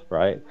enough,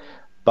 right?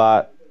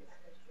 But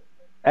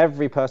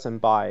every person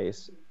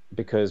buys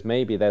because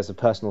maybe there's a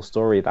personal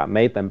story that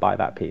made them buy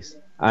that piece,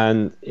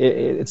 and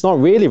it's not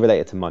really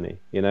related to money.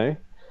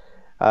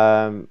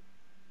 um,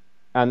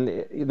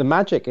 and the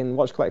magic in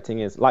watch collecting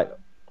is, like,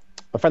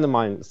 a friend of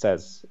mine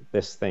says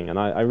this thing, and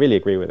I really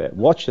agree with it.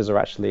 Watches are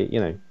actually,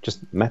 just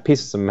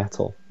pieces of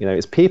metal.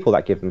 It's people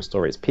that give them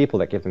stories, people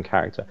that give them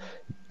character,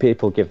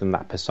 people give them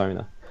that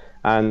persona,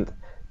 and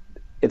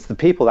it's the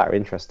people that are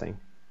interesting.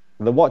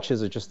 The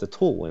watches are just a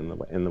tool in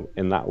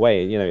that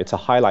way. To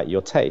highlight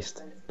your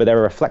taste, but they're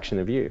a reflection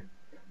of you.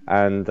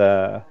 And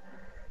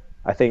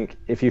I think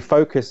if you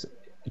focus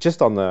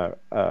just on the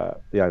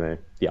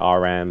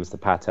RMs, the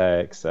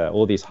Pateks,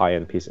 all these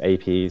high-end pieces,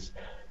 APs,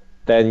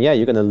 then yeah,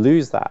 you're going to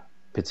lose that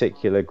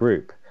particular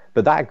group.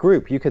 But that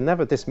group, you can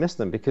never dismiss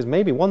them, because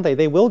maybe one day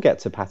they will get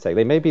to Patek.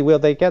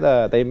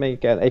 They may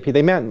get AP.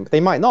 They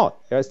might not.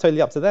 It's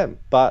totally up to them.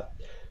 But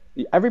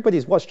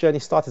everybody's watch journey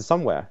started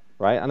somewhere,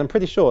 right? And I'm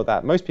pretty sure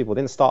that most people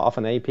didn't start off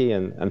on AP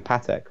and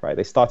Patek, right?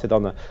 They started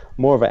on a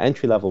more of an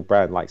entry-level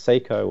brand like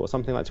Seiko or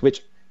something like that,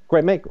 which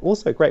make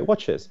also great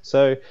watches.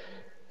 So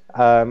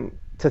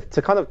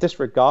to kind of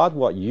disregard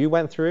what you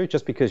went through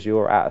just because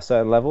you're at a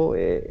certain level,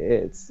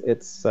 it's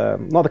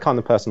not the kind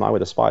of person I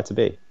would aspire to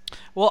be.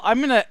 Well, I'm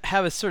going to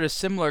have a sort of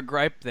similar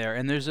gripe there.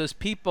 And there's those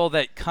people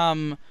that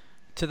come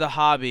to the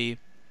hobby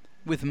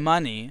with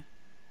money,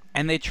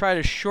 and they try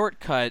to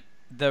shortcut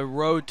the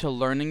road to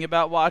learning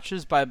about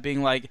watches by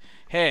being like,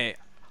 hey,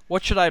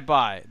 what should I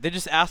buy? They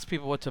just ask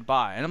people what to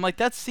buy. And I'm like,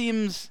 that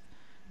seems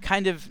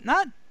kind of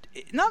not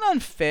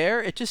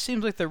unfair. It just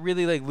seems like they're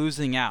really like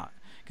losing out.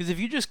 Because if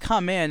you just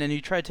come in and you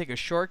try to take a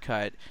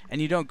shortcut and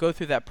you don't go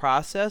through that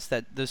process,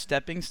 the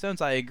stepping stones,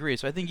 I agree.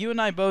 So I think you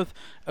and I both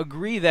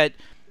agree that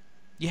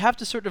you have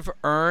to sort of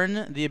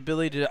earn the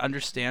ability to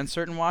understand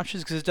certain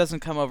watches, because it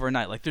doesn't come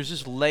overnight. Like, there's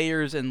just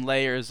layers and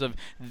layers of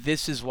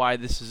this is why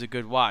this is a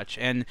good watch.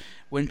 And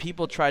when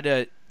people try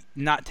to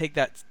not take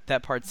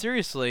that part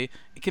seriously,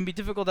 it can be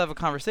difficult to have a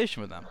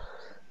conversation with them.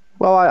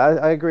 Well,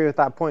 I agree with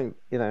that point,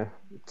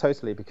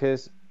 totally,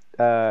 because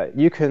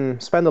you can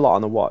spend a lot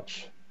on a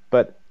watch,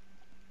 but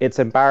it's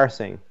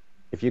embarrassing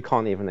if you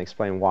can't even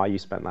explain why you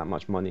spent that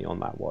much money on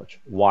that watch,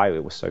 why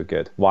it was so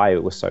good, why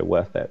it was so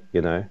worth it.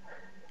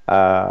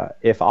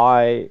 If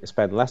I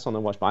spend less on the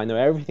watch, but I know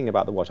everything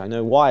about the watch, I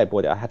know why I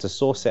bought it, I had to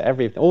source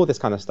it, all this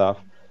kind of stuff,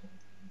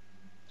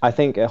 I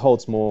think it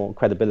holds more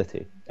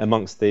credibility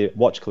amongst the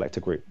watch collector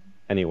group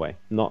anyway.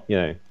 Not,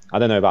 I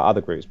don't know about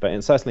other groups,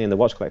 but certainly in the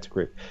watch collector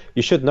group,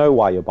 you should know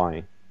why you're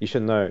buying. You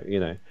should know,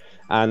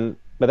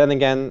 but then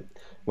again,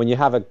 when you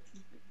have a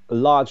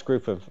large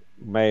group of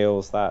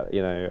males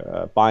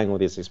that, buying all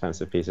these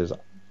expensive pieces,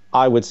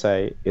 I would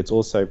say it's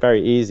also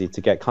very easy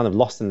to get kind of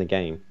lost in the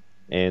game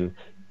in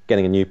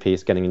getting a new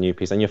piece, and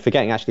you're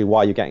forgetting actually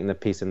why you're getting the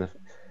piece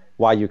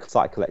why you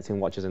started collecting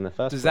watches in the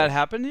first Does place. that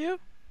happen to you?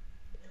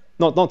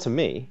 Not to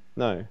me,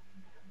 no.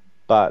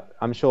 But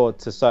I'm sure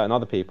to certain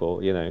other people,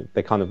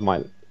 they kind of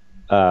might,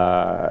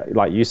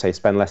 like you say,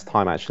 spend less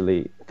time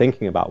actually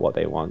thinking about what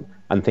they want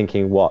and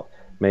thinking what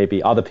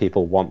maybe other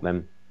people want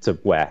them to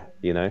wear,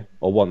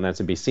 or want them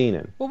to be seen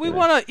in, Well, we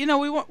want to,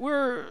 we want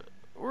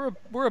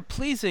we're a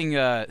pleasing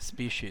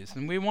species,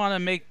 and we want to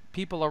make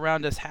people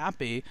around us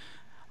happy.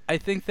 I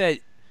think that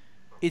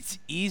it's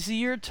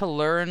easier to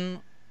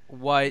learn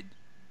what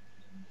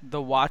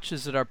the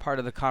watches that are part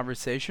of the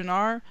conversation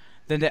are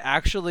than to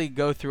actually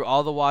go through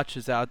all the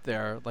watches out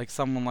there, like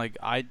someone like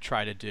I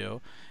try to do,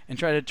 and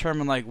try to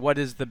determine like what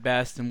is the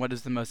best and what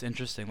is the most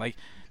interesting. Like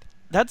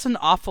that's an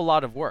awful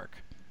lot of work.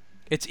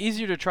 It's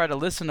easier to try to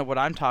listen to what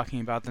I'm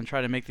talking about than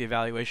try to make the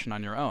evaluation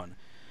on your own.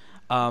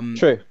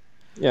 True.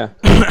 Yeah.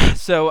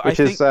 So I Which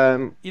think is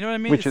you know what I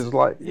mean. which It's, is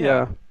like yeah.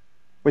 yeah.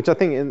 Which I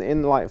think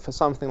in like for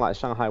something like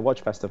Shanghai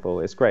Watch Festival,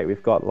 it's great.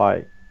 We've got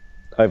like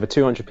over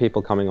 200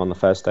 people coming on the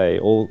first day.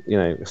 All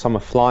some are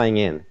flying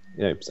in.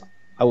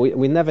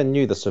 We never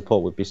knew the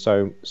support would be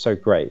so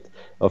great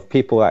of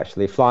people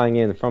actually flying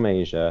in from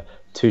Asia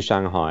to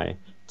Shanghai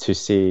to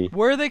see.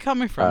 Where are they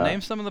coming from? Uh, Name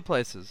some of the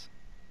places.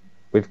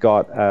 we've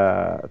got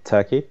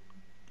Turkey,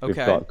 we've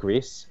Okay. got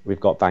Greece, we've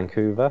got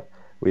Vancouver,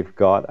 we've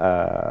got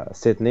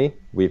Sydney,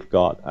 we've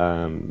got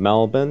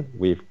Melbourne,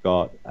 we've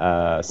got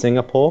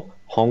Singapore,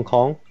 Hong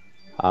Kong.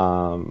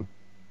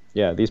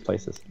 Yeah, these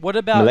places. What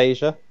about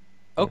Malaysia.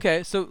 Yeah.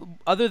 okay? So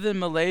other than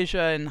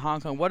Malaysia and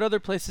Hong Kong, what other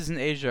places in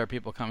Asia are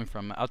people coming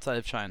from outside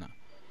of China?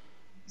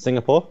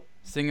 Singapore.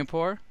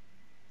 Singapore.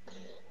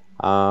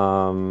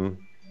 Um,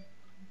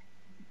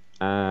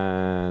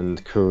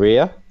 and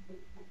Korea.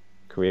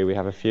 Korea, we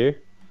have a few.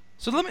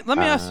 So let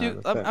me ask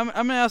you. That's it. I'm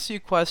gonna ask you a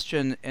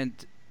question,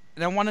 and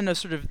I want to know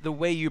sort of the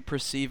way you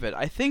perceive it.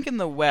 I think in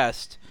the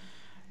West,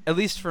 at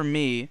least for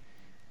me,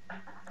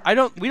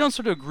 we don't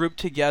sort of group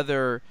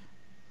together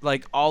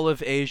like all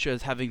of Asia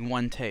as having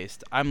one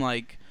taste. I'm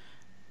like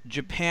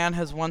Japan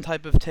has one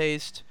type of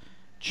taste,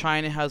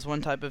 China has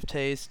one type of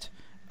taste,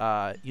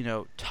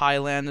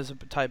 Thailand has a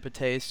type of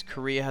taste,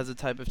 Korea has a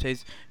type of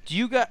taste. Do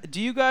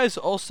you guys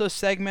also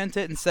segment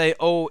it and say,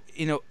 oh,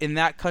 in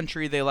that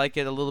country they like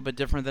it a little bit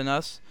different than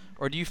us,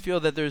 or do you feel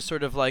that there's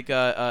sort of like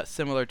a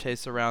similar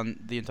taste around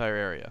the entire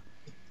area?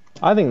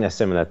 I think they're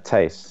similar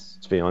tastes,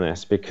 to be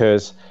honest,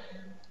 because,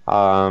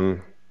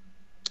 um,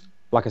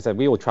 like I said,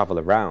 we all travel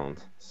around.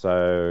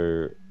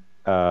 So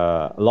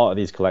a lot of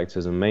these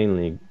collectors are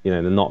mainly,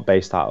 they're not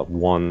based out of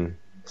one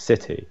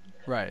city.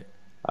 Right.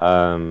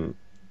 Um,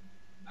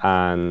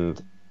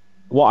 and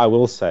what I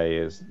will say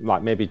is,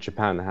 like, maybe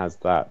Japan has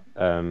that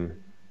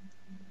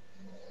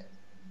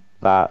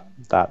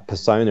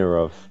persona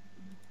of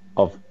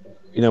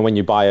when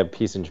you buy a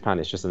piece in Japan,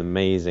 it's just an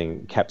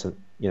amazing kept,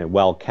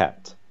 well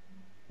kept.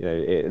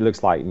 It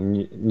looks like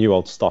new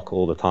old stock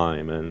all the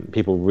time, and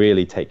people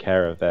really take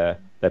care of their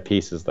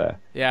pieces there.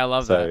 Yeah, I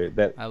love that. So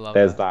that I love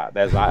there's that.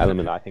 that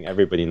element that I think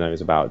everybody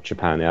knows about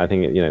Japan. And I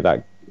think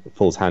that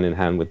falls hand in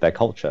hand with their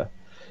culture.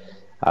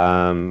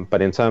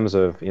 But in terms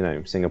of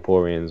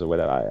Singaporeans or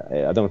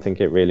whatever, I don't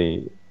think it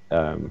really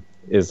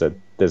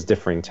there's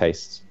differing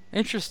tastes.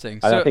 Interesting.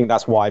 And I So think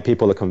that's why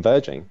people are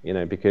converging.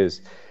 Because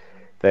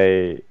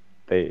they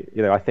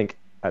I think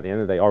at the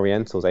end of the day,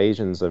 Orientals,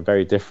 Asians are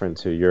very different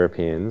to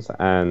Europeans,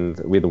 and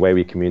the way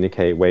we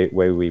communicate, way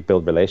we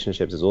build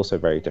relationships is also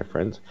very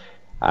different.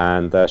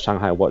 And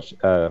Shanghai Watch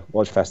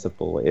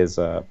Festival is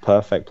a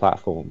perfect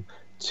platform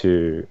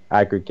to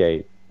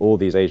aggregate all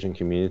these Asian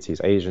communities,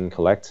 Asian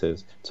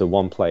collectors to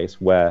one place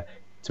where,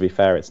 to be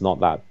fair, it's not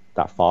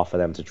that far for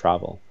them to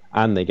travel,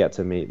 and they get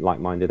to meet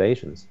like-minded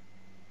Asians.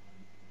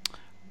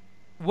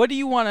 what do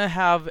you want to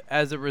have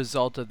as a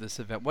result of this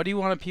event? What do you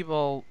want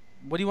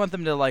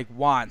them to like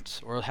want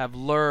or have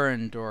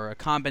learned or a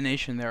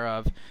combination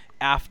thereof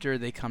after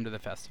they come to the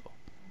festival?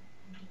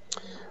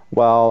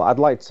 Well, I'd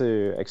like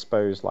to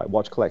expose like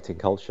watch collecting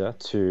culture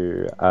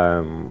to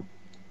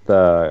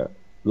the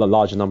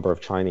larger number of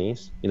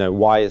Chinese.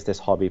 Why is this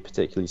hobby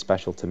particularly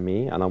special to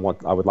me? And I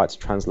would like to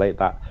translate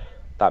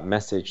that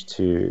message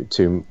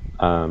to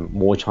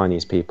more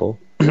Chinese people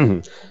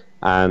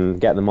and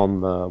get them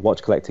on the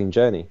watch collecting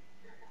journey.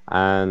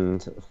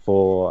 And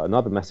for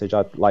another message,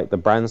 I'd like the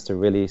brands to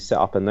really sit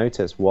up and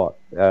notice what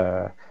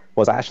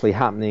was actually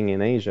happening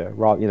in Asia,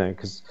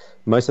 because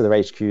most of their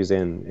HQs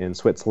in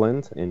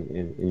Switzerland,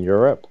 in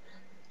Europe.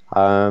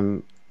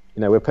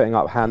 We're putting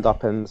up hand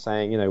up and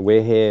saying,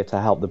 we're here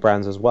to help the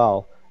brands as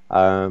well,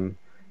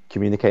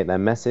 communicate their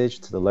message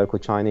to the local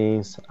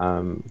Chinese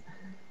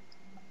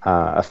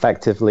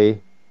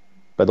effectively,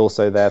 but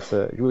also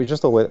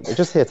we're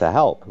just here to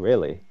help,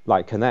 really,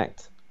 like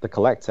connect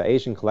the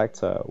Asian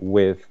collector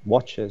with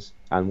watches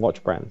and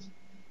watch brands.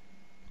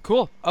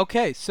 Cool.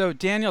 Okay, so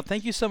Daniel,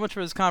 thank you so much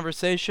for this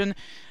conversation.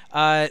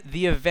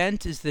 The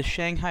event is the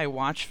Shanghai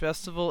Watch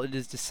Festival. It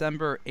is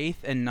December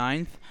 8th and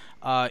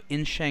 9th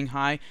in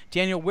Shanghai.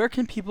 Daniel, where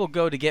can people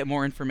go to get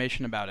more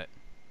information about it?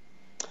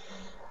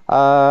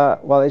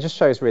 Well, it just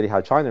shows really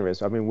how China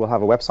is. I mean, we'll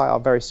have a website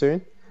up very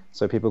soon,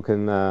 so people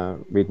can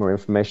read more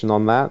information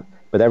on that.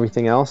 But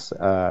everything else,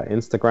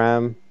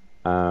 Instagram,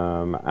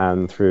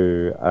 and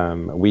through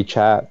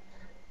WeChat.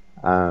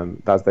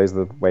 Those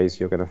are the ways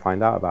you're going to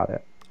find out about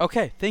it.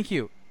 Okay, thank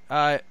you.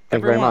 Thank you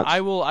very Everyone, much.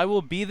 I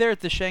will be there at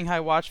the Shanghai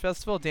Watch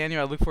Festival.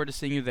 Daniel, I look forward to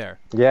seeing you there.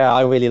 Yeah,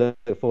 I really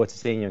look forward to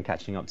seeing you and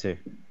catching up too.